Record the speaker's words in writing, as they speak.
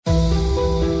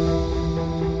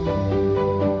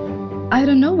I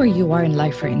don't know where you are in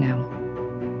life right now,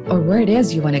 or where it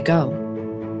is you want to go.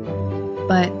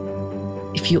 But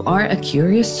if you are a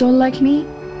curious soul like me,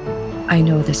 I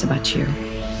know this about you.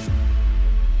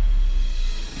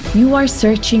 You are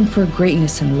searching for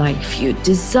greatness in life. You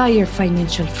desire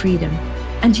financial freedom,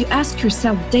 and you ask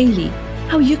yourself daily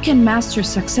how you can master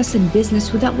success in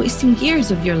business without wasting years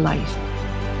of your life.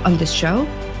 On this show,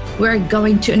 we're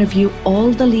going to interview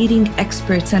all the leading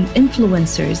experts and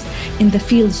influencers in the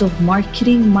fields of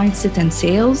marketing, mindset, and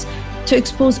sales to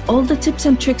expose all the tips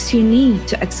and tricks you need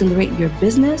to accelerate your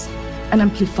business and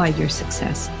amplify your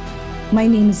success. My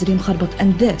name is Reem Kharbat,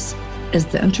 and this is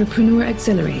the Entrepreneur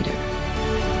Accelerator.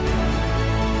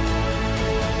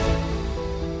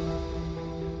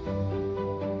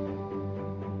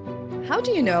 How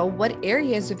do you know what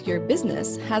areas of your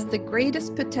business has the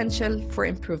greatest potential for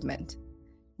improvement?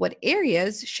 What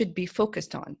areas should be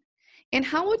focused on? And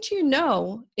how would you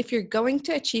know if you're going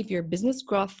to achieve your business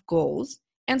growth goals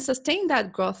and sustain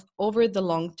that growth over the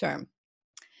long term?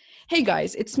 Hey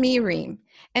guys, it's me, Reem.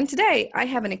 And today I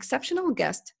have an exceptional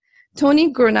guest,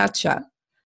 Tony Guarnaccia,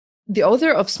 the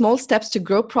author of Small Steps to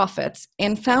Grow Profits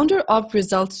and founder of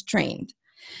Results Trained.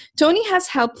 Tony has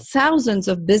helped thousands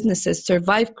of businesses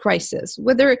survive crisis,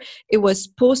 whether it was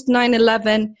post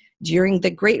 9/11, during the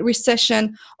Great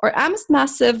Recession, or amidst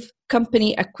massive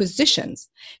company acquisitions.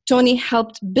 Tony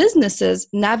helped businesses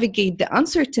navigate the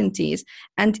uncertainties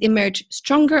and emerge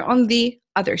stronger on the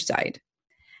other side.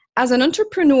 As an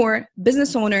entrepreneur,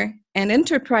 business owner, and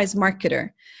enterprise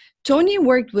marketer, Tony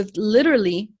worked with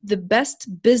literally the best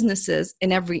businesses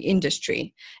in every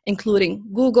industry, including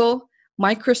Google,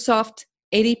 Microsoft,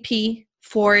 ADP,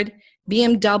 Ford,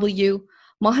 BMW,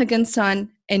 Mohegan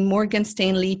Sun, and Morgan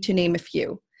Stanley, to name a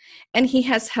few. And he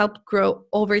has helped grow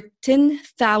over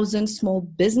 10,000 small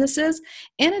businesses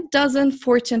and a dozen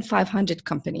Fortune 500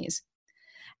 companies.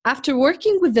 After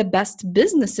working with the best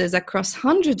businesses across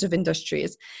hundreds of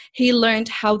industries, he learned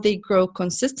how they grow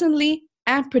consistently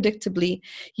and predictably,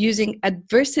 using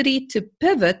adversity to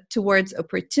pivot towards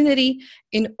opportunity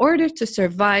in order to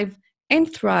survive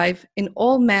and thrive in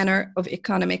all manner of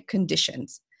economic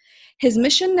conditions. His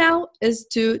mission now is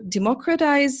to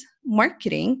democratize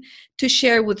marketing, to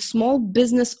share with small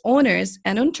business owners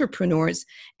and entrepreneurs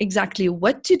exactly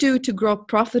what to do to grow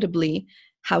profitably,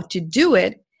 how to do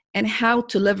it, and how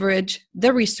to leverage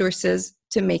the resources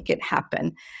to make it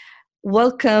happen.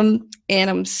 Welcome, and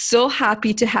I'm so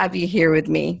happy to have you here with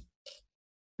me.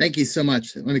 Thank you so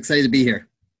much. I'm excited to be here.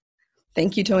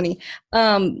 Thank you, Tony.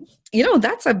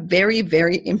 That's a very,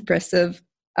 very impressive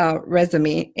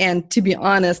resume. And to be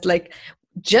honest,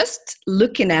 just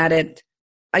looking at it,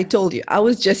 I told you, I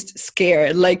was just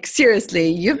scared. Seriously,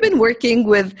 you've been working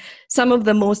with some of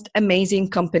the most amazing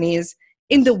companies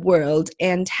in the world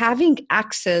and having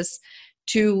access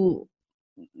to,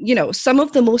 some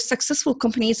of the most successful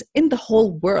companies in the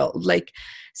whole world.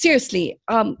 Seriously,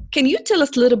 can you tell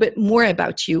us a little bit more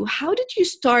about you? How did you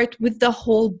start with the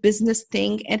whole business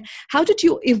thing, and how did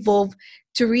you evolve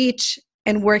to reach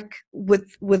and work with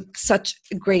such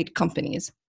great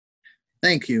companies?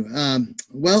 Thank you.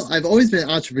 Well, I've always been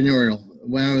entrepreneurial.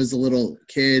 When I was a little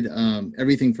kid,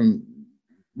 everything from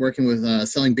working with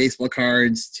selling baseball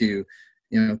cards to,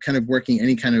 kind of working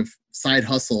any kind of side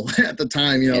hustle at the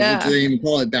time, which they didn't even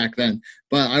call it back then.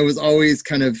 But I was always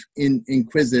kind of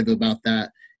inquisitive about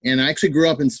that. And I actually grew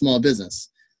up in small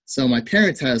business. So my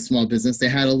parents had a small business. They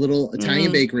had a little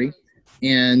Italian bakery.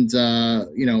 And,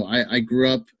 I grew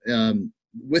up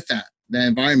with that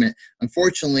environment.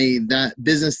 Unfortunately, that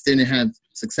business didn't have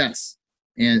success,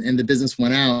 and the business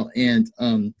went out, and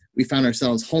we found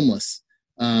ourselves homeless.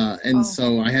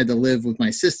 So I had to live with my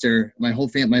sister, my whole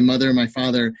family, my mother, my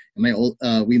father,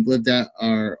 and we lived at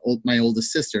my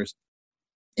oldest sisters.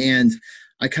 And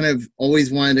I kind of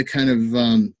always wanted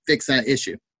to fix that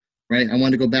issue, right? I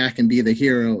wanted to go back and be the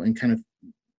hero and kind of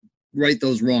right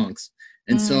those wrongs.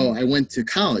 And so I went to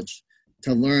college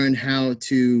to learn how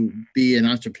to be an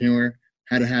entrepreneur,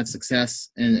 how to have success.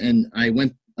 And I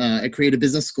created a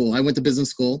business school. I went to business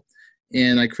school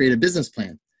and I created a business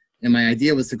plan. And my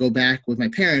idea was to go back with my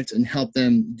parents and help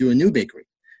them do a new bakery.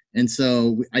 And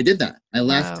so I did that. I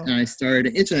left and I started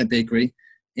an internet bakery,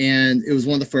 and it was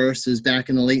one of the first. It was back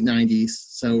in the late 90s.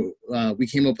 So we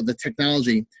came up with the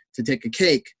technology to take a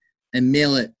cake and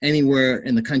mail it anywhere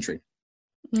in the country.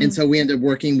 And so we ended up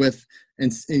working with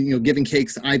and giving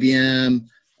cakes to IBM,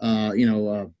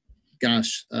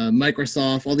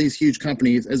 Microsoft, all these huge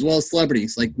companies, as well as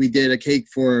celebrities. Like we did a cake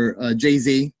for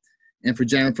Jay-Z and for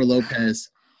Jennifer Lopez.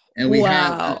 And we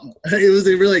had, it was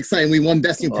really exciting. We won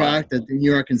Best New Product at the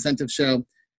New York Incentive Show.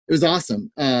 It was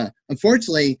awesome.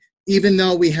 Unfortunately, even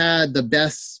though we had the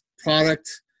best product,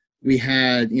 we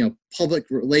had, public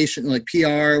relation, like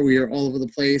PR, we were all over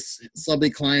the place,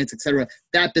 celebrity clients, etc.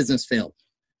 That business failed.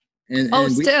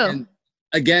 And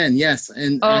again, yes.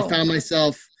 And I found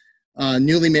myself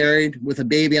newly married with a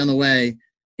baby on the way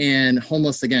and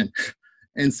homeless again.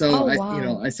 And so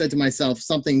I said to myself,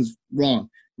 something's wrong.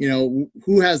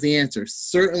 Who has the answers?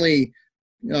 Certainly,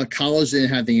 college didn't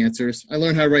have the answers. I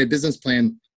learned how to write a business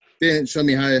plan. They didn't show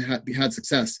me how to have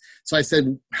success. So I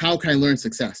said, how can I learn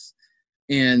success?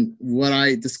 And what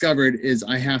I discovered is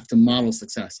I have to model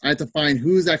success. I have to find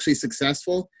who's actually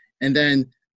successful and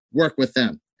then work with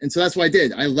them. And so that's what I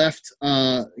did. I left,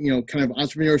 kind of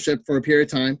entrepreneurship for a period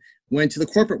of time, went to the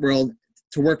corporate world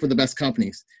to work with the best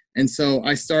companies. And so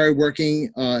I started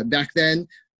working back then.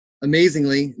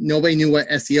 Amazingly, nobody knew what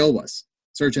SEO was,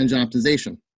 search engine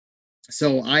optimization.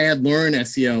 So I had learned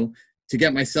SEO to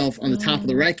get myself on the top of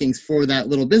the rankings for that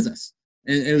little business.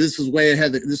 And this was way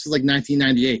ahead. This was like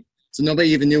 1998. So nobody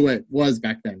even knew what it was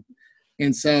back then.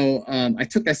 And so I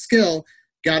took that skill,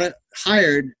 got it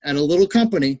hired at a little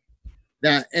company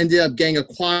that ended up getting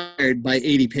acquired by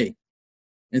ADP.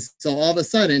 And so all of a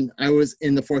sudden, I was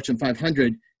in the Fortune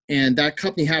 500, and that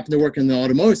company happened to work in the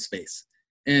automotive space.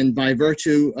 And by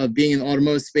virtue of being in the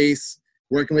automotive space,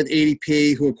 working with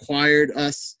ADP, who acquired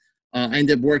us, I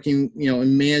ended up working,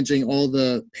 and managing all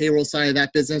the payroll side of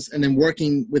that business, and then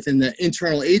working within the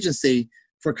internal agency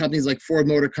for companies like Ford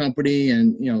Motor Company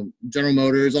and, General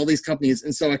Motors, all these companies.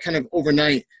 And so I kind of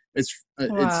overnight, it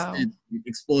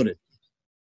exploded.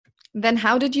 Then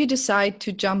how did you decide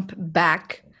to jump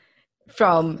back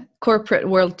from corporate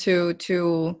world to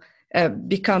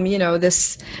become,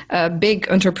 this big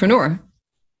entrepreneur?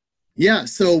 Yeah.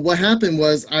 So what happened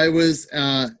was I was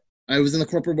in the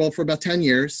corporate world for about 10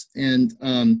 years and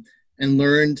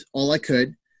learned all I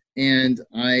could. And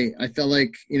I felt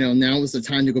like, now was the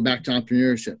time to go back to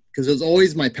entrepreneurship because it was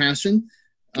always my passion.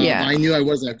 But I knew I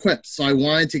wasn't equipped. So I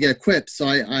wanted to get equipped. So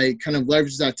I kind of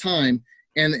leveraged that time.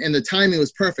 And the timing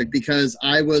was perfect because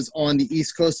I was on the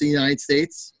East Coast of the United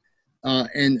States.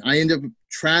 And I ended up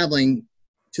traveling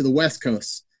to the West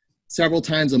Coast several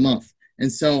times a month.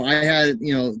 And so I had,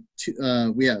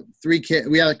 we have 3 kids.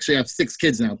 We actually have 6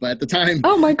 kids now, but at the time,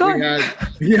 oh my God,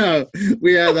 we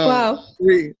had wow.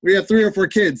 we had 3 or 4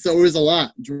 kids, so it was a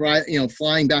lot,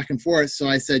 flying back and forth. So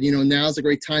I said, now's a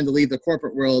great time to leave the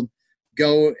corporate world,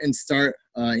 go and start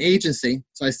an agency.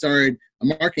 So I started a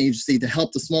marketing agency to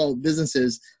help the small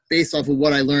businesses based off of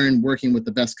what I learned working with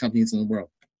the best companies in the world.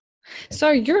 So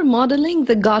you're modeling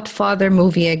the Godfather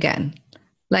movie again,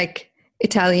 like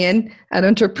Italian, an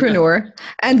entrepreneur,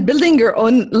 and building your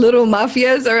own little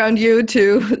mafias around you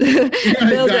to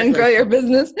build and grow your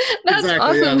business. That's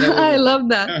awesome. Yeah, I love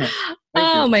that.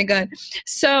 Oh my God.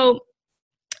 So,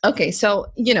 okay.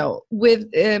 So, with,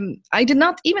 I did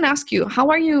not even ask you, how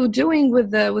are you doing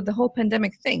with the whole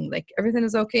pandemic thing? Like everything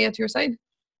is okay at your side?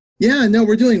 Yeah, no,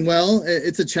 we're doing well.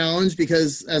 It's a challenge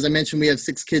because, as I mentioned, we have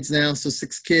 6 kids now. So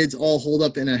 6 kids all holed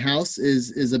up in a house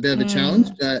is a bit of a challenge,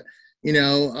 but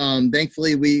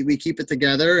thankfully we keep it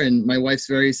together, and my wife's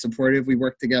very supportive. We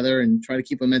work together and try to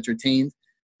keep them entertained.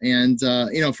 And,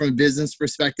 from a business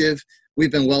perspective,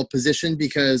 we've been well positioned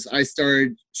because I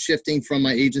started shifting from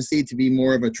my agency to be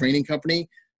more of a training company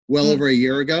well over a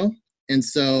year ago. And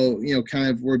so, kind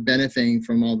of we're benefiting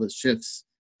from all the shifts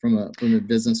from a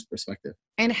business perspective.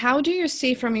 And how do you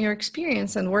see from your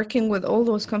experience and working with all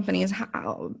those companies,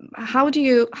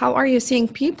 how are you seeing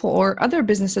people or other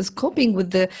businesses coping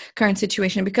with the current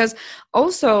situation? Because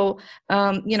also,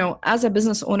 as a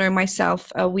business owner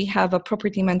myself, we have a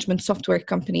property management software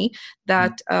company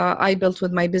that I built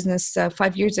with my business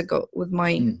 5 years ago with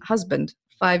my husband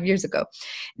 5 years ago.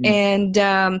 And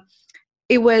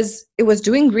it was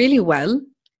doing really well.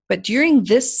 But during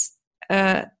this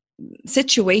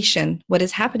situation, what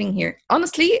is happening here,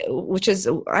 honestly, which is,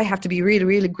 I have to be really,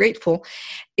 really grateful,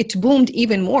 it boomed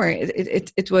even more.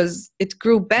 It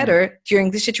grew better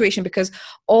during this situation because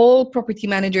all property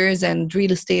managers and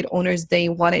real estate owners, they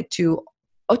wanted to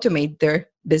automate their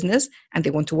business and they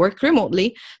want to work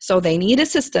remotely. So they need a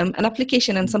system, an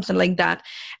application, and something like that.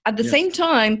 At the same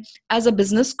time, as a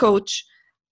business coach,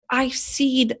 I've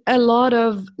seen a lot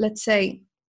of, let's say,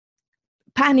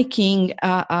 panicking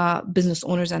business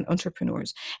owners and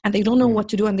entrepreneurs, and they don't know what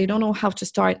to do, and they don't know how to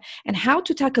start and how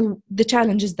to tackle the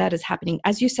challenges that is happening.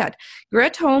 As you said, you're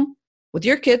at home with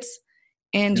your kids,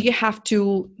 and you have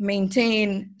to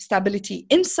maintain stability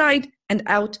inside and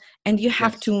out, and you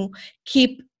have to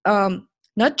keep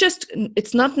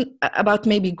it's not about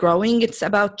maybe growing, it's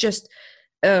about just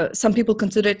some people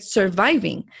consider it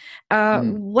surviving.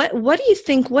 Mhm. What do you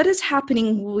think? What is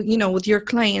happening, with your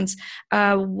clients?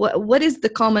 What is the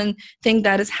common thing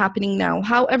that is happening now?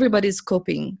 How everybody's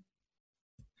coping?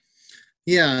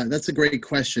 Yeah, that's a great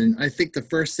question. I think the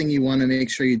first thing you want to make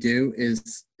sure you do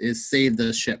is save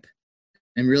the ship.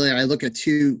 And really, I look at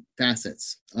two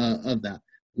facets of that.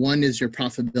 One is your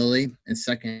profitability, and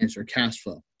second is your cash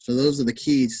flow. So those are the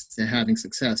keys to having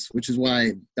success, which is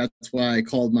why I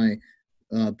called my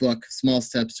book "Small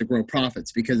Steps to Grow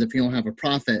Profits." Because if you don't have a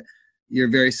profit, you're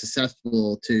very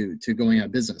susceptible to going out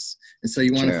of business. And so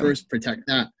you want to True. first protect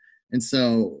that. And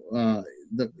so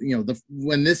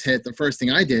when this hit, the first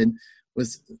thing I did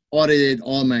was audited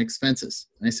all my expenses.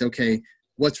 And I said, okay,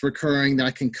 what's recurring that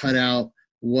I can cut out?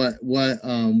 What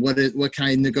can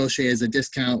I negotiate as a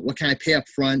discount? What can I pay up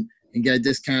front and get a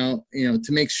discount?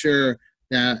 To make sure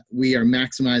that we are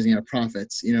maximizing our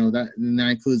profits. That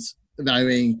includes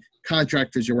evaluating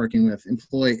contractors you're working with,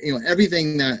 employee,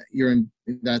 everything that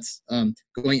that's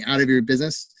going out of your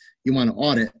business, you want to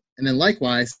audit. And then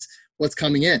likewise, what's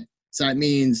coming in. So that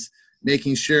means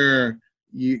making sure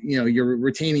you're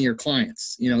retaining your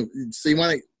clients. So you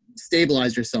want to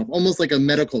stabilize yourself, almost like a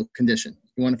medical condition.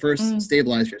 You want to first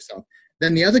stabilize yourself.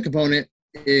 Then the other component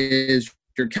is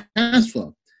your cash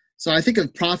flow. So I think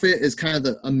of profit as kind of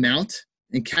the amount,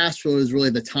 and cash flow is really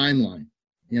the timeline.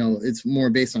 It's more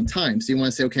based on time. So you want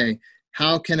to say, okay,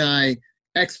 how can I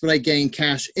expedite getting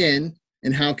cash in,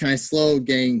 and how can I slow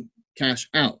getting cash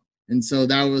out? And so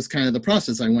that was kind of the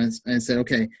process. I went and said,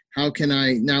 okay, how can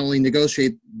I not only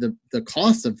negotiate the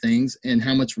cost of things and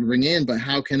how much we bring in, but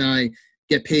how can I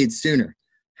get paid sooner?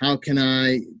 How can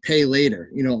I pay later?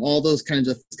 All those kinds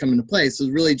of things come into play. So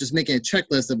really just making a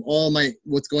checklist of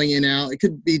what's going in and out. It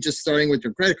could be just starting with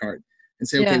your credit card and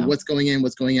say, okay, Yeah. what's going in,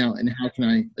 what's going out, and how can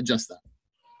I adjust that?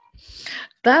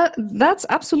 That's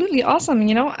absolutely awesome,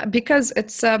 because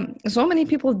it's so many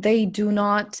people, they do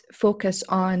not focus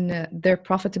on their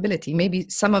profitability. Maybe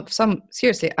some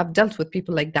seriously, I've dealt with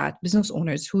people like that, business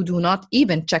owners who do not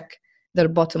even check their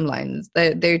bottom lines.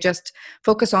 They just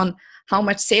focus on how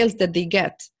much sales that they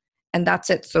get, and that's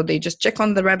it. So they just check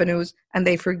on the revenues and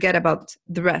they forget about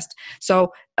the rest.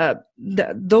 So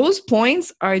those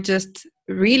points are just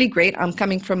really great. I'm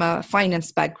coming from a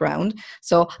finance background,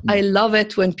 so I love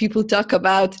it when people talk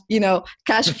about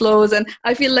cash flows, and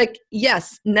I feel like,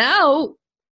 yes, now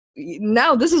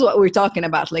this is what we're talking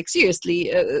about. Like,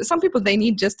 seriously, some people, they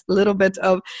need just a little bit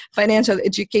of financial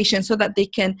education so that they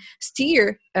can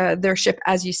steer their ship,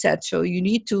 as you said. So you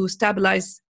need to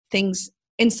stabilize things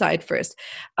inside first.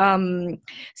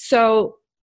 So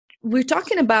we're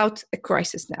talking about a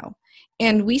crisis now.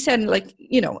 And we said,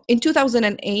 in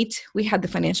 2008, we had the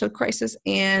financial crisis.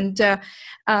 And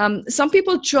some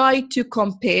people try to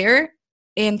compare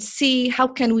and see how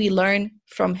can we learn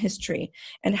from history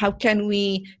and how can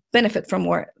we benefit from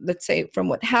from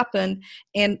what happened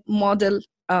and model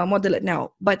it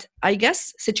now. But I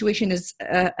guess situation is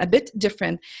a bit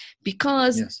different,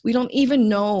 because Yes. we don't even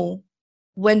know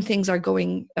when things are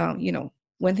going,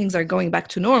 when things are going back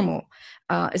to normal.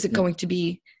 Is it going to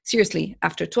be, seriously,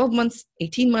 after 12 months,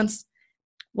 18 months?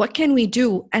 What can we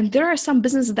do? And there are some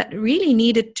businesses that really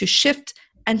needed to shift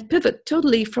and pivot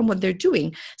totally from what they're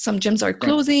doing. Some gyms are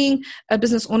closing,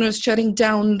 business owners shutting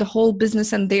down the whole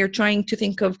business, and they are trying to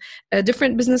think of a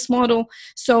different business model.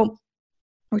 So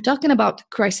we're talking about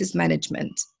crisis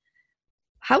management.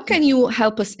 How can you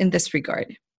help us in this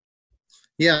regard?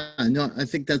 Yeah, no, I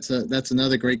think that's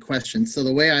another great question. So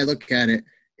the way I look at it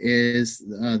is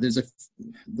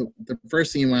the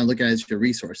first thing you want to look at is your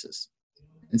resources.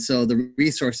 And so the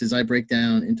resources I break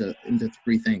down into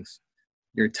three things: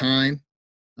 your time,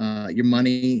 your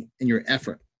money, and your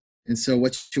effort. And so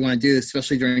what you want to do,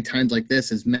 especially during times like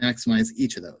this, is maximize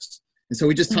each of those. And so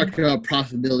we just talked about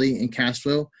profitability and cash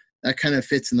flow. That kind of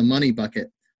fits in the money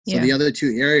bucket. So the other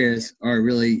two areas are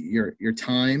really your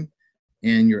time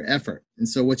and your effort. And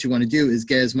so what you want to do is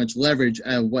get as much leverage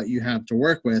out of what you have to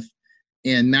work with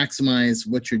and maximize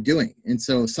what you're doing. And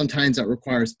so sometimes that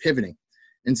requires pivoting.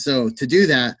 And so to do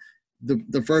that,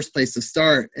 the first place to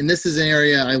start, and this is an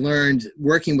area I learned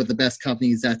working with the best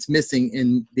companies that's missing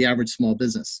in the average small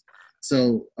business.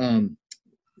 So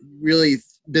really,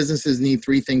 businesses need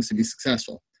three things to be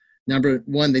successful. Number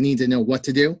one, they need to know what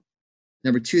to do.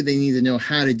 Number two, they need to know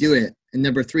how to do it. And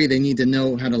number three, they need to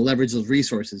know how to leverage those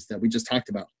resources that we just talked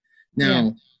about.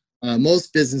 Now,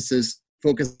 most businesses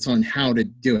focus on how to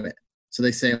do it. So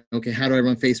they say, okay, how do I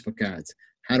run Facebook ads?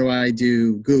 How do I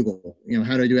do Google?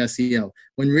 How do I do SEO?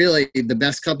 When really the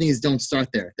best companies don't start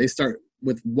there. They start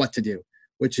with what to do,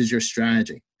 which is your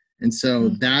strategy. And so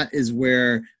that is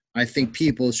where I think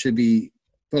people should be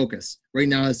focus right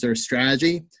now is their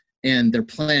strategy, and they're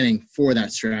planning for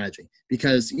that strategy.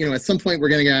 Because, at some point we're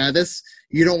going to get out of this.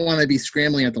 You don't want to be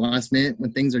scrambling at the last minute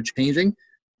when things are changing.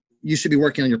 You should be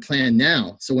working on your plan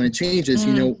now. So when it changes,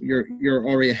 you're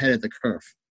already ahead of the curve.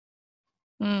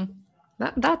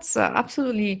 That's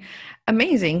absolutely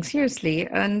amazing, seriously.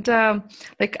 And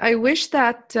I wish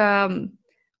that I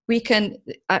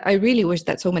really wish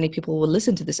that so many people will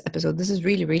listen to this episode. This is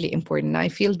really, really important. I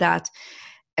feel that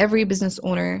every business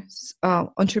owner,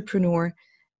 entrepreneur,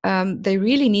 they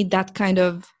really need that kind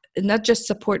of, not just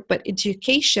support, but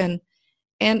education.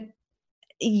 And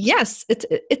yes,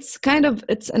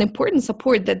 it's an important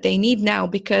support that they need now,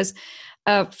 because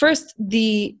first,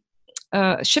 the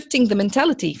shifting the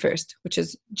mentality first, which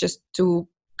is just to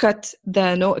cut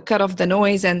off the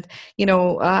noise, and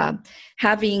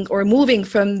having or moving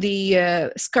from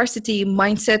the scarcity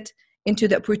mindset into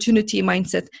the opportunity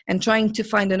mindset, and trying to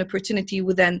find an opportunity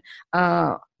within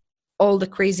all the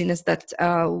craziness that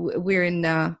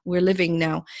we're living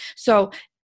now. So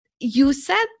you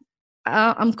said,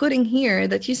 I'm quoting here,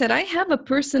 that you said, I have a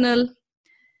personal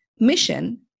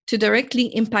mission to directly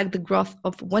impact the growth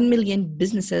of 1 million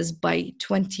businesses by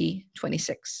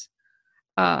 2026.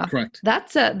 Correct.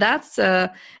 That's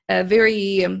a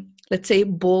very, let's say,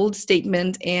 bold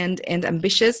statement and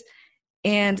ambitious.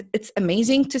 And it's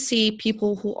amazing to see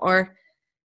people who are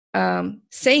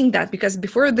saying that, because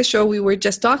before the show we were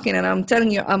just talking, and I'm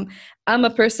telling you, I'm a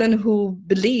person who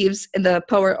believes in the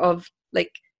power of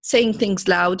saying things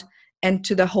loud and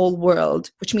to the whole world,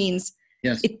 which means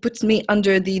yes, it puts me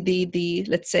under the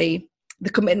let's say, the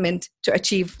commitment to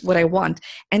achieve what I want.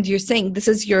 And you're saying this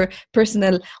is your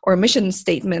personal or mission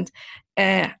statement.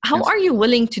 How yes. are you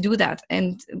willing to do that,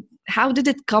 and how did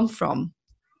it come from?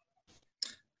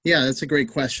 Yeah, that's a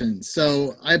great question.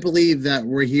 So I believe that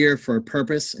we're here for a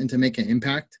purpose and to make an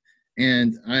impact.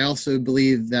 And I also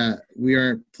believe that we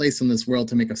are placed in this world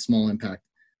to make a small impact.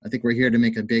 I think we're here to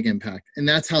make a big impact. And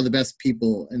that's how the best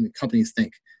people and the companies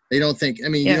think. They don't think,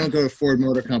 you don't go to Ford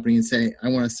Motor Company and say, I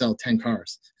want to sell 10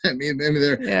 cars.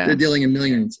 They're dealing in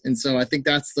millions. And so I think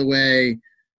that's the way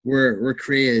we're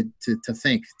created to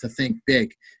think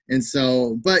big. And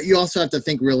so, but you also have to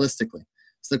think realistically.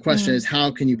 So the question is, how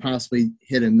can you possibly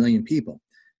hit 1 million people?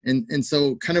 And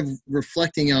so kind of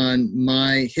reflecting on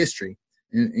my history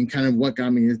and kind of what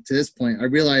got me to this point, I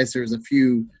realized there's a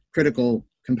few critical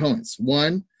components.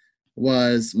 One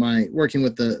was my working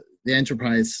with the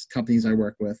enterprise companies I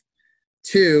work with.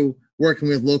 Two, working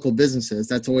with local businesses.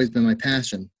 That's always been my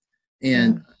passion.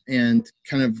 And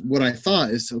kind of what I thought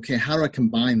is, okay, how do I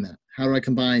combine that? How do I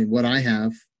combine what I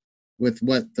have with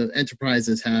what the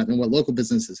enterprises have and what local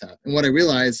businesses have? And what I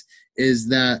realized is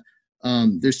that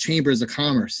there's chambers of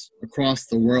commerce across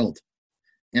the world.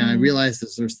 And I realized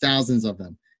that there's thousands of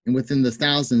them. And within the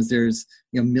thousands, there's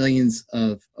millions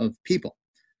of people.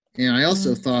 And I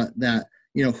also thought that,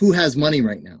 who has money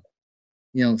right now?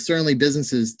 Certainly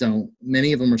businesses don't.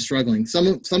 Many of them are struggling. Some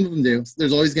of them do.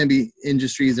 There's always going to be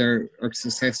industries that are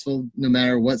successful no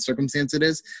matter what circumstance it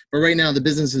is. But right now, the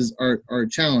businesses are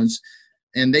challenged,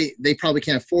 and they probably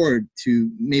can't afford to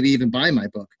maybe even buy my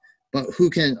book. But who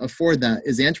can afford that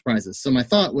is the enterprises. So my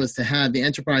thought was to have the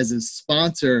enterprises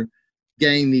sponsor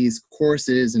getting these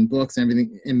courses and books and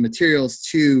everything and materials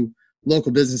to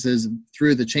local businesses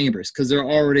through the chambers, because they're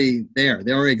already there.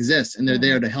 They already exist, and they're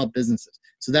there to help businesses.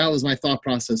 So that was my thought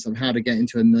process of how to get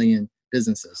into 1 million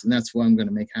businesses, and that's what I'm going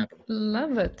to make happen.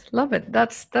 Love it.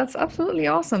 That's absolutely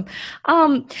awesome.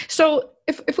 So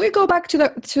if we go back to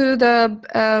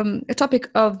the topic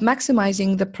of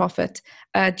maximizing the profit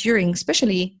during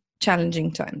especially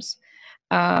challenging times.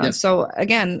 Yes. So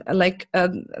again,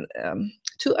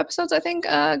 2 episodes I think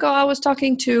ago, I was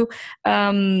talking to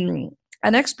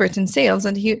an expert in sales,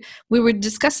 and we were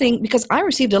discussing, because I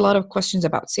received a lot of questions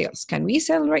about sales. Can we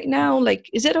sell right now?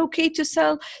 Is it okay to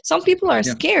sell? Some people are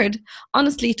scared,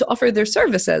 honestly, to offer their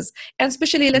services, and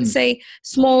especially, let's say,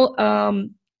 small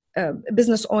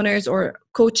business owners or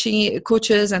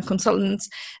coaches and consultants.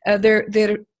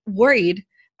 They're worried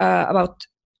about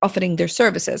offering their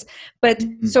services. But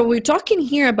so we're talking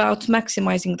here about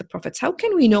maximizing the profits. How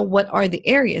can we know what are the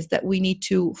areas that we need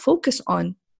to focus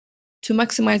on to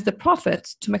maximize the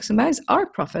profits, to maximize our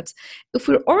profits, if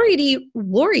we're already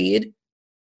worried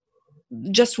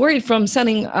from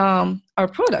selling our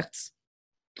products?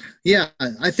 Yeah,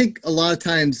 I think a lot of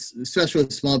times, especially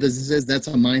with small businesses, that's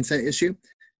a mindset issue,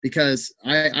 because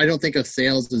I don't think of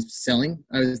sales as selling.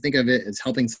 I think of it as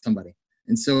helping somebody.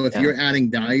 And so if you're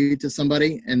adding value to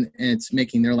somebody and it's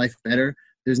making their life better,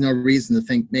 there's no reason to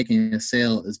think making a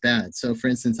sale is bad. So for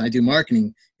instance, I do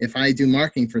marketing. If I do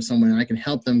marketing for someone, I can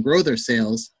help them grow their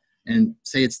sales and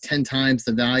say it's 10 times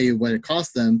the value of what it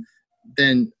costs them,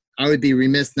 then I would be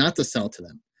remiss not to sell to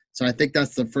them. So I think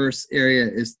that's the first area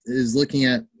is looking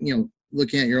at,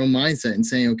 looking at your own mindset and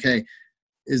saying, okay,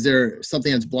 is there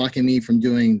something that's blocking me from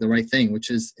doing the right thing, which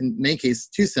is in many cases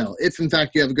to sell, if in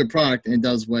fact you have a good product and it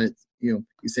does what you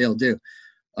say it'll do.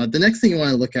 The next thing you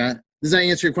want to look at, does that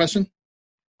answer your question?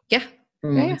 Yeah.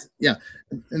 Yeah.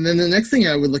 And then the next thing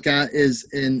I would look at is,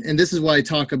 and this is what I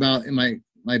talk about in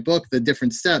my book, the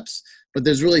different steps, but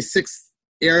there's really 6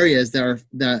 areas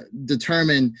that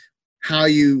determine how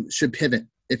you should pivot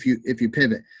if you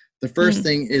pivot. The first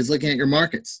thing is looking at your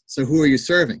markets. So who are you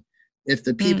serving? If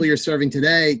the people you're serving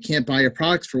today can't buy your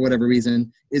products for whatever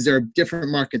reason, is there a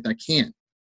different market that can?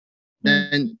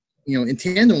 Then, in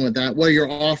tandem with that, what are your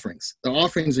offerings? The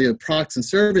offerings are the products and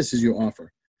services you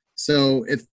offer. So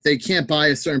if they can't buy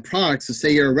a certain product, so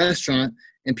say you're a restaurant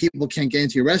and people can't get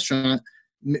into your restaurant,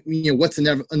 what's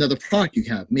another product you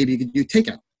have? Maybe you could do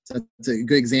takeout. So that's a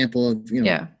good example of,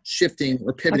 shifting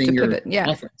or pivoting your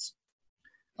offerings.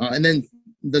 And then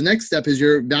the next step is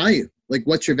your value. Like,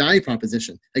 what's your value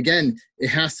proposition? Again, it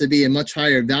has to be a much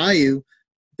higher value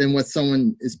than what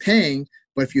someone is paying.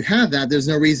 But if you have that, there's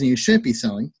no reason you shouldn't be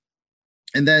selling.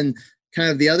 And then kind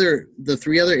of the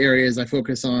 3 other areas I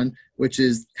focus on, which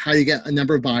is how you get a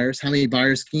number of buyers, how many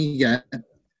buyers can you get,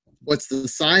 what's the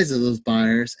size of those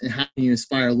buyers, and how can you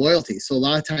inspire loyalty. So a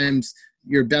lot of times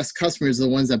your best customers are the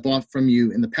ones that bought from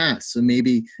you in the past. So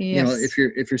maybe, if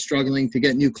you're struggling to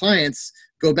get new clients,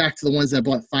 go back to the ones that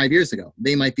bought 5 years ago.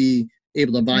 They might be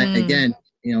able to buy again,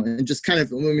 and just kind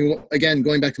of, again,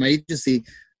 going back to my agency,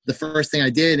 the first thing I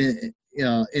did,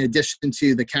 in addition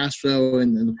to the cash flow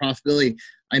and the profitability,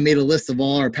 I made a list of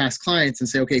all our past clients and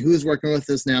say, okay, who's working with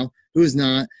us now? Who's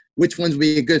not? Which ones would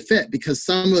be a good fit? Because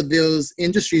some of those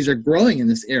industries are growing in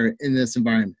this area, in this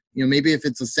environment. Maybe if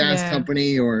it's a SaaS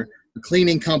company or a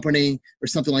cleaning company or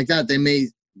something like that, they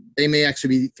may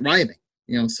actually be thriving.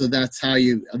 So that's how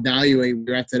you evaluate where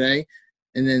you're at today,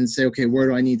 and then say, okay, where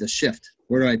do I need to shift?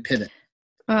 Where do I pivot?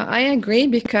 I agree,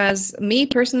 because me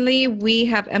personally, we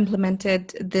have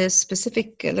implemented this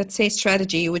specific, let's say,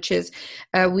 strategy, which is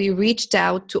we reached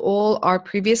out to all our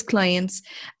previous clients.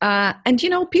 And,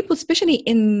 people, especially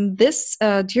in this,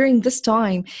 during this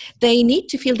time, they need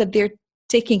to feel that they're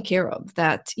taking care of,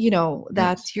 that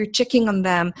you're checking on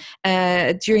them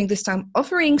during this time,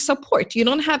 offering support. You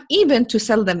don't have even to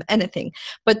sell them anything,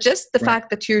 but just the fact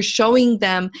that you're showing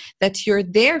them that you're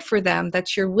there for them,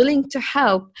 that you're willing to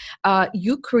help.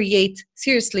 You create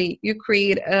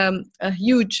a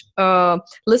huge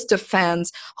list of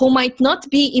fans who might not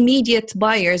be immediate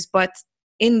buyers, but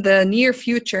in the near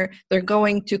future they're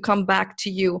going to come back to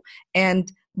you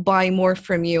and buy more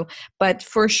from you. But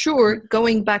for sure,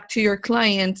 going back to your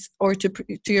clients or to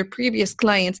your previous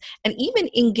clients, and even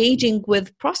engaging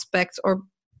with prospects or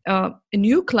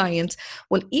new clients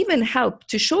will even help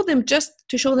to show them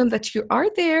that you are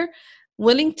there,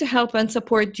 willing to help and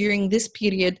support during this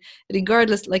period,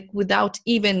 regardless, like without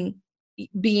even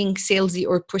being salesy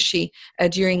or pushy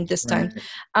during this time.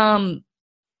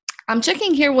 I'm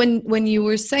checking here when you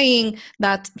were saying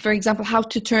that, for example, how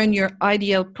to turn your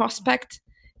ideal prospect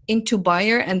into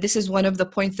buyer, and this is one of the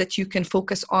points that you can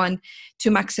focus on to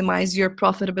maximize your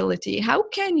profitability. How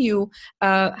can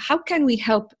we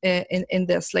help in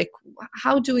this? Like,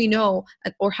 how do we know,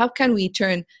 or how can we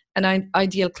turn an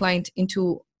ideal client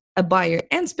into a buyer,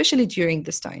 and especially during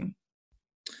this time?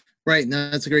 Right. Now,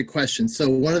 that's a great question. So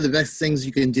one of the best things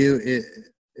you can do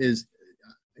is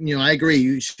I agree,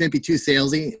 you shouldn't be too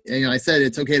salesy. I said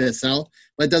it's okay to sell,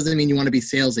 but it doesn't mean you want to be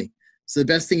salesy. So the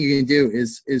best thing you can do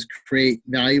is create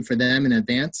value for them in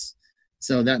advance.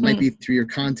 So that might be through your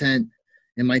content.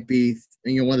 It might be,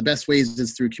 one of the best ways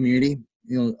is through community.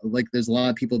 Like there's a lot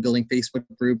of people building Facebook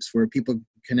groups where people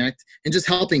connect and just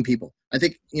helping people. I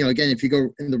think, again, if you go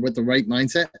with the right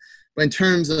mindset, but in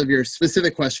terms of your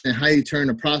specific question, how you turn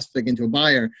a prospect into a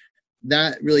buyer,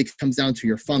 that really comes down to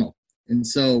your funnel. And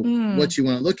so what you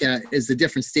want to look at is the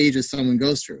different stages someone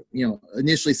goes through.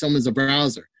 Initially someone's a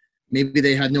browser. Maybe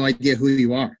they have no idea who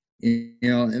you are,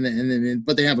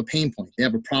 but they have a pain point. They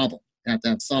have a problem they have to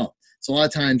have solved. So a lot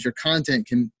of times your content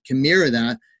can mirror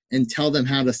that and tell them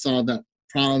how to solve that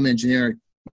problem in a generic,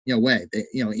 way. They,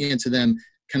 answer them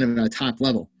kind of at a top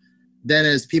level. Then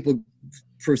as people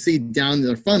proceed down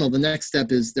their funnel, the next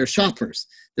step is they're shoppers.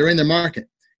 They're in their market.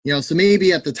 So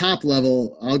maybe at the top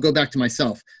level, I'll go back to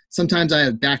myself. Sometimes I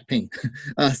have back pain.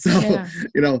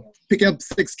 Picking up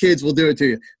 6 kids will do it to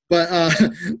you. But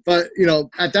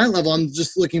at that level, I'm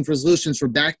just looking for solutions for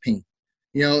back pain.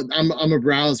 I'm a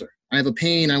browser. I have a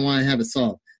pain. I want to have it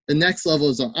solved. The next level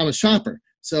is I'm a shopper.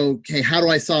 So, okay, how do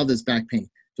I solve this back pain?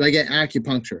 Do I get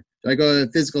acupuncture? Do I go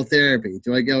to physical therapy?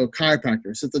 Do I go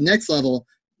chiropractor? So at the next level,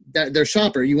 that they're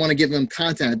shopper, you want to give them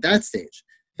content at that stage.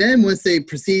 Then once they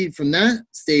proceed from that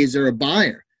stage, they're a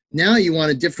buyer. Now you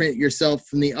want to differentiate yourself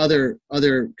from the other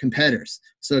competitors.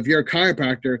 So if you're a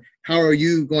chiropractor, how are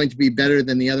you going to be better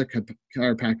than the other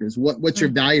chiropractors? What's your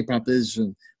value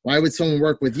proposition? Why would someone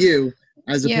work with you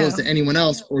as opposed to anyone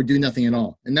else or do nothing at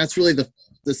all? And that's really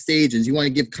the stages. You want to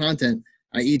give content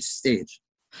at each stage.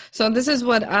 So this is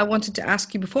what I wanted to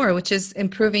ask you before, which is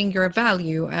improving your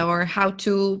value, or how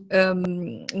to,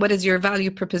 what is your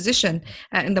value proposition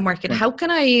in the market? Right. How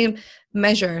can I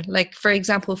measure, like, for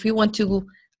example, if you want to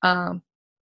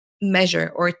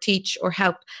measure or teach or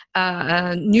help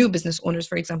new business owners,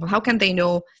 for example, how can they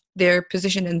know their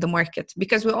position in the market?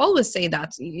 Because we always say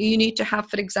that you need to have,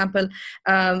 for example,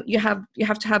 you have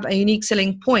to have a unique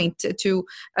selling point to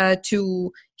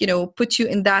put you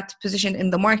in that position in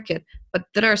the market. But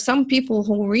there are some people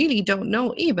who really don't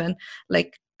know even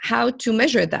like how to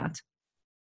measure that.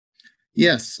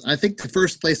 Yes, I think the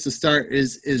first place to start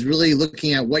is really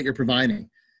looking at what you're providing.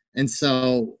 And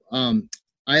so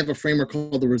I have a framework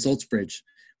called the results bridge,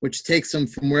 which takes them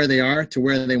from where they are to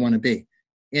where they want to be.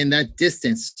 And that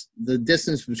distance, the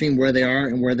distance between where they are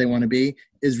and where they want to be,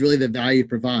 is really the value you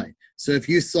provide. So if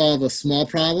you solve a small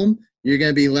problem, you're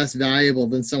going to be less valuable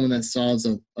than someone that solves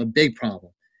a big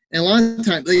problem. And a lot of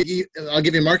times, I'll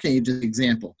give you a marketing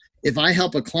example. If I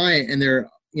help a client and they're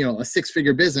a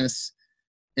six-figure business,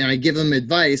 and I give them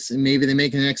advice and maybe they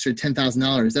make an extra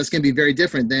 $10,000, that's going to be very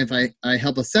different than if I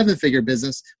help a seven-figure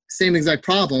business, same exact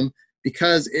problem,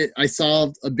 because I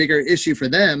solved a bigger issue for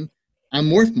them,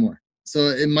 I'm worth more. So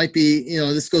it might be,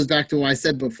 this goes back to what I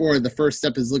said before, the first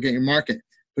step is look at your market,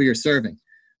 who you're serving.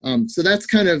 So that's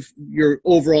kind of your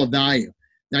overall value.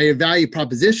 Now your value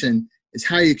proposition is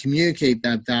how you communicate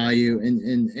that value.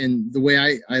 And the way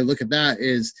I look at that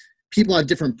is people have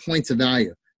different points of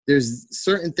value. There's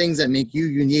certain things that make you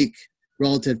unique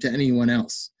relative to anyone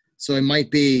else. So it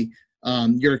might be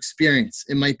your experience.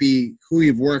 It might be who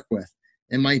you've worked with.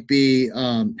 It might be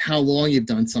how long you've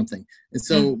done something. And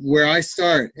so where I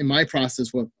start in my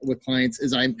process with clients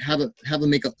is I have a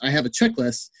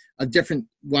checklist of different,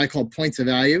 what I call points of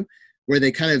value, where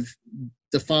they kind of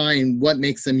define what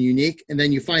makes them unique. And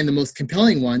then you find the most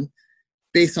compelling one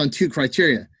based on two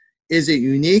criteria. Is it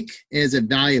unique? And is it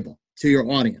valuable to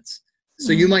your audience?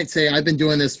 So you might say, I've been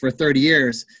doing this for 30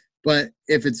 years, but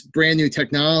if it's brand new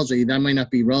technology, that might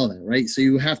not be relevant, right? So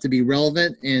you have to be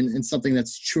relevant and something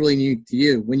that's truly unique to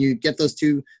you. When you get those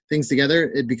two things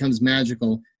together, it becomes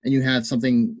magical and you have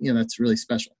something, that's really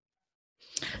special.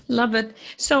 Love it.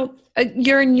 So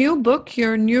your new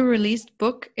released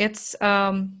book, it's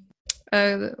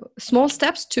Small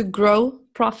Steps to Grow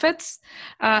Profits.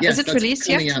 Yes, is it released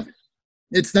yet? Out.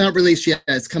 It's not released yet.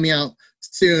 It's coming out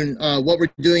soon. What we're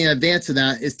doing in advance of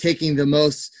that is taking the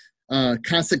most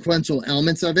consequential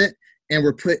elements of it, and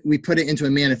we put it into a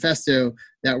manifesto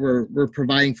that we're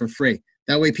providing for free.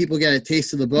 That way people get a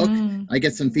taste of the book. I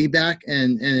get some feedback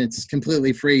and it's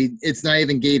completely free. It's not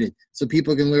even gated. So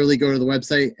people can literally go to the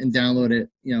website and download it,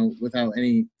 without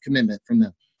any commitment from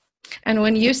them. And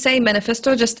when you say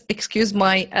manifesto, just excuse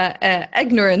my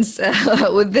ignorance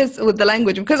with the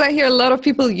language, because I hear a lot of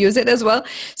people use it as well.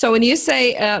 So when you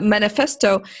say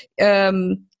manifesto,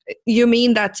 you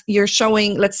mean that you're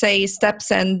showing, let's say,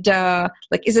 steps and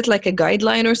is it like a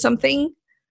guideline or something?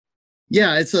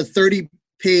 Yeah, it's a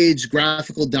 30-page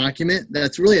graphical document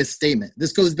that's really a statement.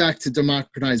 This goes back to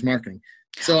democratized marketing.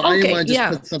 So I didn't want to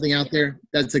just put something out there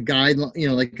that's a guide,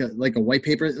 like a white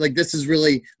paper. Like, this is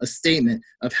really a statement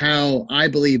of how I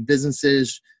believe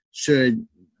businesses should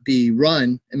be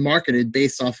run and marketed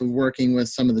based off of working with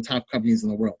some of the top companies in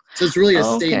the world. So it's really a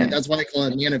statement. That's why I call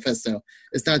it a manifesto.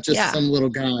 It's not just some little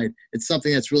guide. It's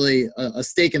something that's really a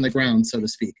stake in the ground, so to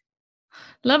speak.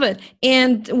 Love it.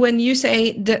 And when you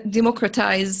say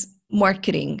democratize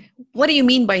marketing, what do you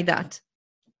mean by that?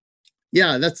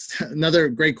 Yeah, that's another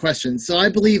great question. So I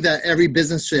believe that every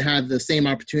business should have the same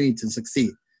opportunity to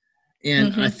succeed.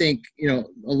 And I think, a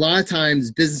lot of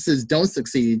times businesses don't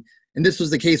succeed. And this was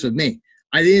the case with me.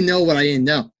 I didn't know what I didn't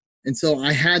know. And so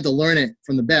I had to learn it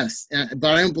from the best.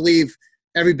 But I don't believe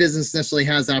every business necessarily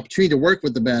has the opportunity to work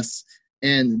with the best.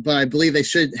 But I believe they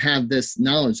should have this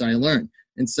knowledge that I learned.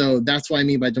 And so that's what I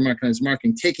mean by democratized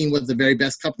marketing, taking what the very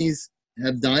best companies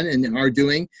have done and are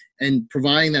doing and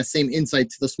providing that same insight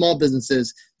to the small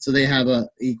businesses so they have an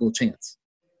equal chance.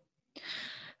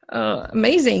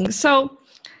 Amazing. So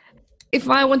if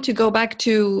I want to go back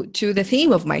to the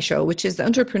theme of my show, which is the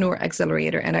Entrepreneur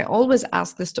Accelerator, and I always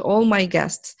ask this to all my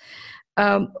guests,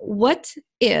 what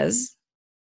is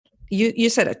you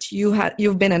said it.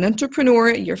 You've been an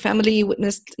entrepreneur. Your family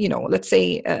witnessed, let's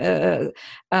say,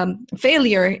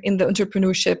 failure in the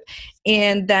entrepreneurship,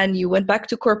 and then you went back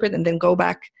to corporate, and then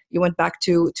you went back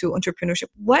to entrepreneurship.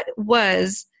 What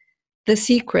was the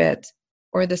secret,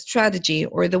 or the strategy,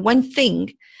 or the one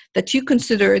thing that you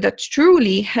consider that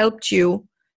truly helped you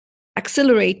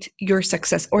accelerate your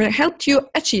success, or helped you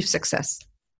achieve success?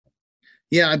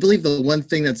 Yeah, I believe the one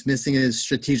thing that's missing is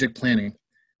strategic planning.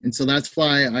 And so that's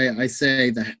why I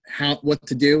say that what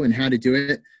to do and how to do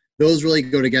it, those really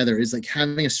go together, is like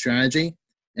having a strategy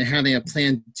and having a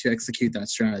plan to execute that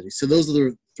strategy. So those are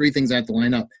the three things I have to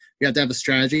line up. You have to have a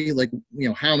strategy, like,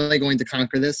 how am I going to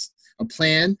conquer this? A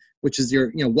plan, which is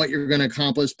what you're going to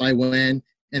accomplish by when,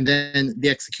 and then the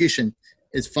execution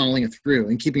is following it through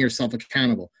and keeping yourself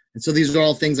accountable. And so these are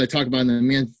all things I talk about in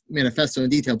the manifesto in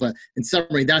detail. But in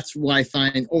summary, that's why I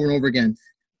find over and over again,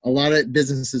 a lot of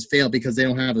businesses fail because they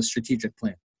don't have a strategic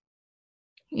plan.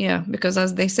 Yeah, because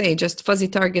as they say, just fuzzy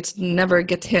targets never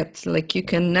get hit. Like, you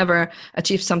can never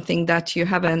achieve something that you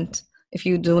haven't, if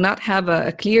you do not have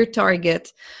a clear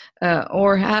target,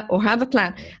 or have a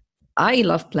plan. I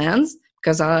love plans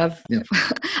because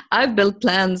I've built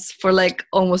plans for like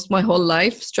almost my whole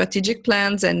life, strategic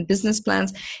plans and business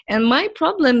plans. And my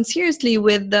problem seriously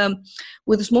with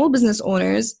small business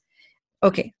owners,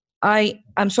 okay,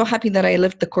 I'm so happy that I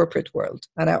lived the corporate world.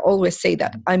 And I always say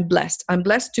that I'm blessed. I'm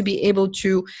blessed to be able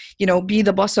to, be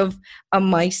the boss of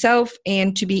myself,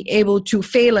 and to be able to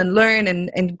fail and learn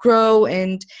and grow.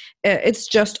 And it's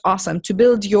just awesome to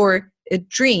build your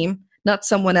dream, not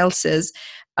someone else's.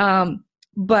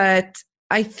 But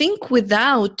I think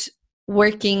without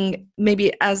working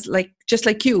maybe as just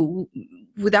like you,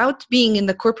 without being in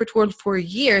the corporate world for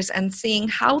years and seeing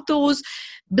how those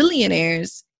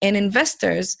billionaires and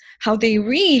investors, how they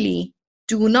really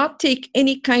do not take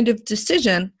any kind of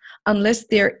decision unless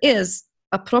there is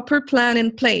a proper plan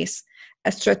in place,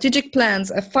 a strategic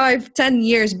plans, a 5-10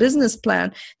 years business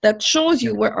plan that shows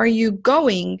you where are you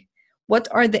going, what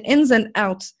are the ins and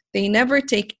outs. They never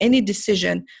take any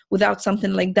decision without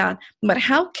something like that. But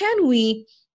how can we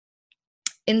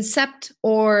incept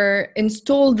or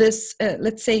install this,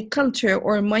 let's say, culture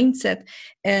or mindset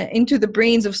into the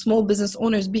brains of small business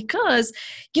owners? Because,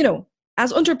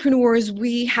 as entrepreneurs,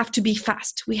 we have to be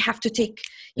fast. We have to take,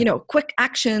 quick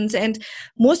actions. And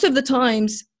most of the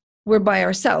times we're by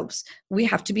ourselves. We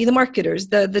have to be the marketers,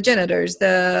 the janitors,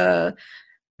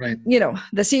 right,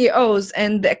 the CEOs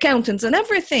and the accountants and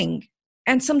everything.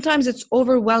 And sometimes it's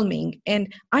overwhelming,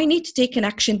 and I need to take an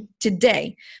action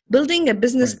today. Building a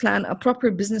business plan, a proper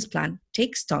business plan,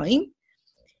 takes time.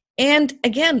 And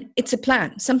again, it's a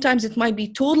plan. Sometimes it might be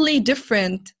totally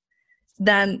different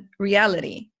than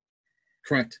reality.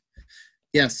 Correct.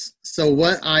 Yes. So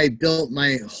what I built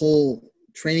my whole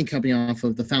training company off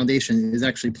of, the foundation, is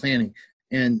actually planning.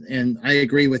 And I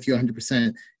agree with you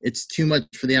 100%. It's too much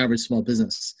for the average small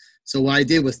business. So what I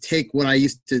did was take what I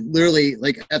used to literally,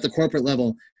 like at the corporate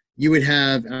level, you would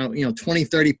have, 20,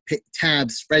 30 tab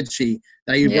spreadsheet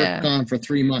that you'd work on for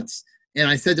 3 months. And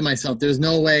I said to myself, there's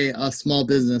no way a small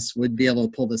business would be able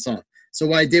to pull this off. So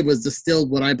what I did was distilled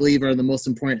what I believe are the most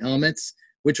important elements,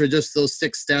 which are just those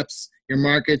 6 steps: your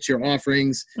markets, your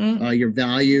offerings, your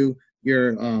value,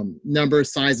 your number,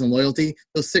 size, and loyalty.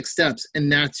 Those 6 steps,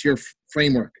 and that's your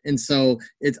framework. And so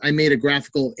I made a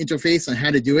graphical interface on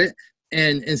how to do it.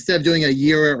 And instead of doing a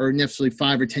year or necessarily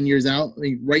 5 or 10 years out,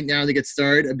 right now to get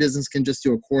started, a business can just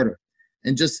do a quarter.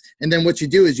 And then what you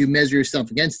do is you measure yourself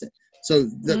against it. So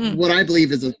what I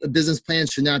believe is a business plan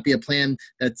should not be a plan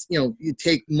that's, you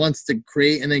take months to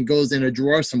create and then goes in a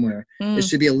drawer somewhere. It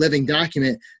should be a living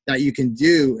document that you can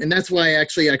do. And that's why I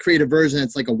create a version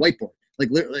that's like a whiteboard. Like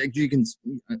you can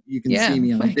see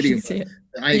me on video.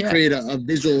 I create a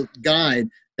visual guide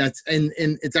that's and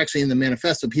it's actually in the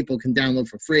manifesto. People can download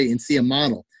for free and see a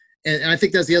model. And I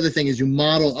think that's the other thing, is you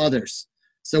model others.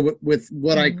 So with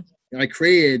what I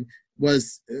created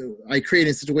was I created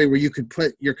in such a way where you could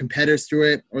put your competitors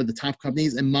through it, or the top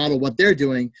companies, and model what they're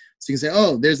doing. So you can say,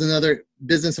 oh, there's another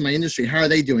business in my industry. How are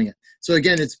they doing it? So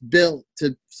again, it's built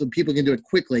so people can do it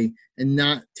quickly and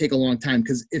not take a long time.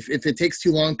 Because if it takes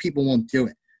too long, people won't do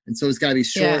it. And so it's got to be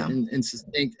short and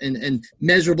succinct and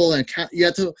measurable. And you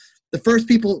have to, the first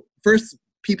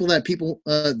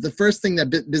thing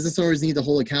that business owners need to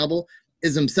hold accountable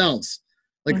is themselves.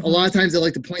 Like a lot of times they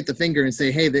like to point the finger and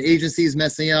say, hey, the agency is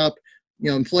messing up,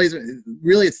 employees.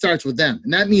 Really, it starts with them.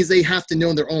 And that means they have to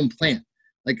know their own plan.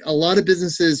 Like a lot of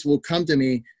businesses will come to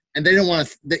me and they don't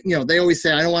want to, they always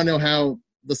say, I don't want to know how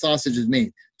the sausage is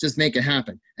made. Just make it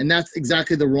happen. And that's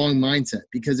exactly the wrong mindset,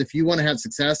 because if you want to have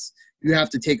success, you have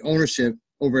to take ownership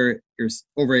over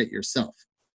it yourself.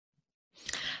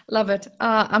 Love it.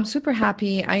 I'm super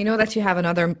happy. I know that you have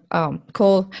another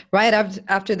call right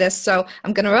after this, so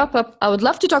I'm going to wrap up. I would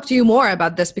love to talk to you more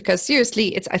about this because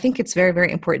seriously, I think it's very,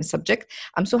 very important subject.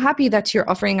 I'm so happy that you're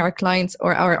offering our clients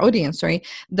or our audience, sorry,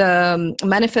 the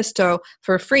manifesto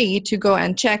for free to go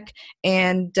and check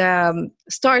and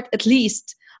start at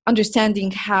least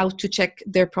understanding how to check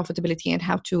their profitability and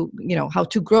how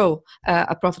to grow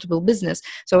a profitable business.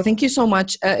 So thank you so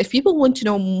much. If people want to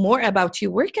know more about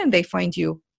you, where can they find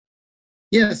you?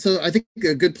 Yeah, so I think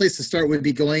a good place to start would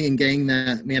be going and getting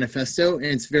that manifesto, and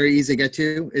it's very easy to get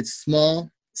to. It's small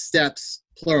steps,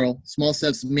 plural, small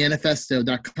steps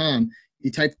manifesto.com.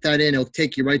 You type that in, it'll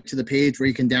take you right to the page where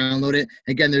you can download it.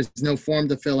 Again, there's no form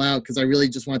to fill out because I really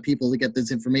just want people to get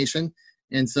this information.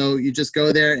 And so you just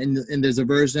go there and there's a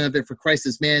version of it for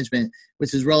crisis management,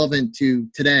 which is relevant to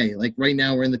today. Like right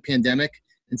now we're in the pandemic.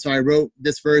 And so I wrote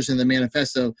this version of the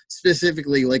manifesto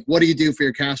specifically, like what do you do for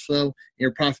your cash flow,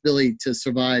 your profitability to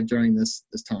survive during this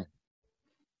time?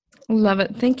 Love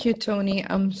it. Thank you, Tony.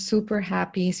 I'm super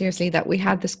happy, seriously, that we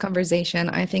had this conversation.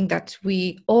 I think that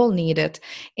we all need it.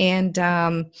 And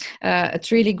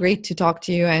it's really great to talk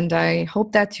to you. And I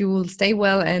hope that you will stay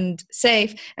well and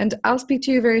safe. And I'll speak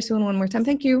to you very soon one more time.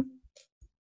 Thank you.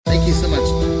 Thank you so much.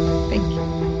 Thank you.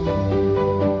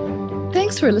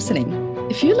 Thanks for listening.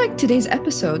 If you liked today's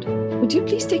episode, would you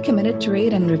please take a minute to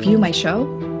rate and review my show?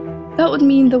 That would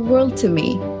mean the world to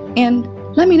me. And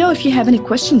let me know if you have any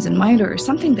questions in mind or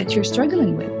something that you're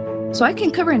struggling with, so I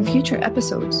can cover in future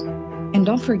episodes. And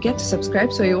don't forget to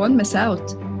subscribe so you won't miss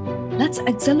out. Let's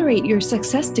accelerate your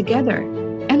success together.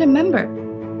 And remember,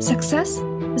 success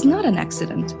is not an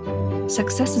accident.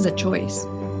 Success is a choice.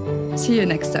 See you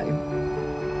next time.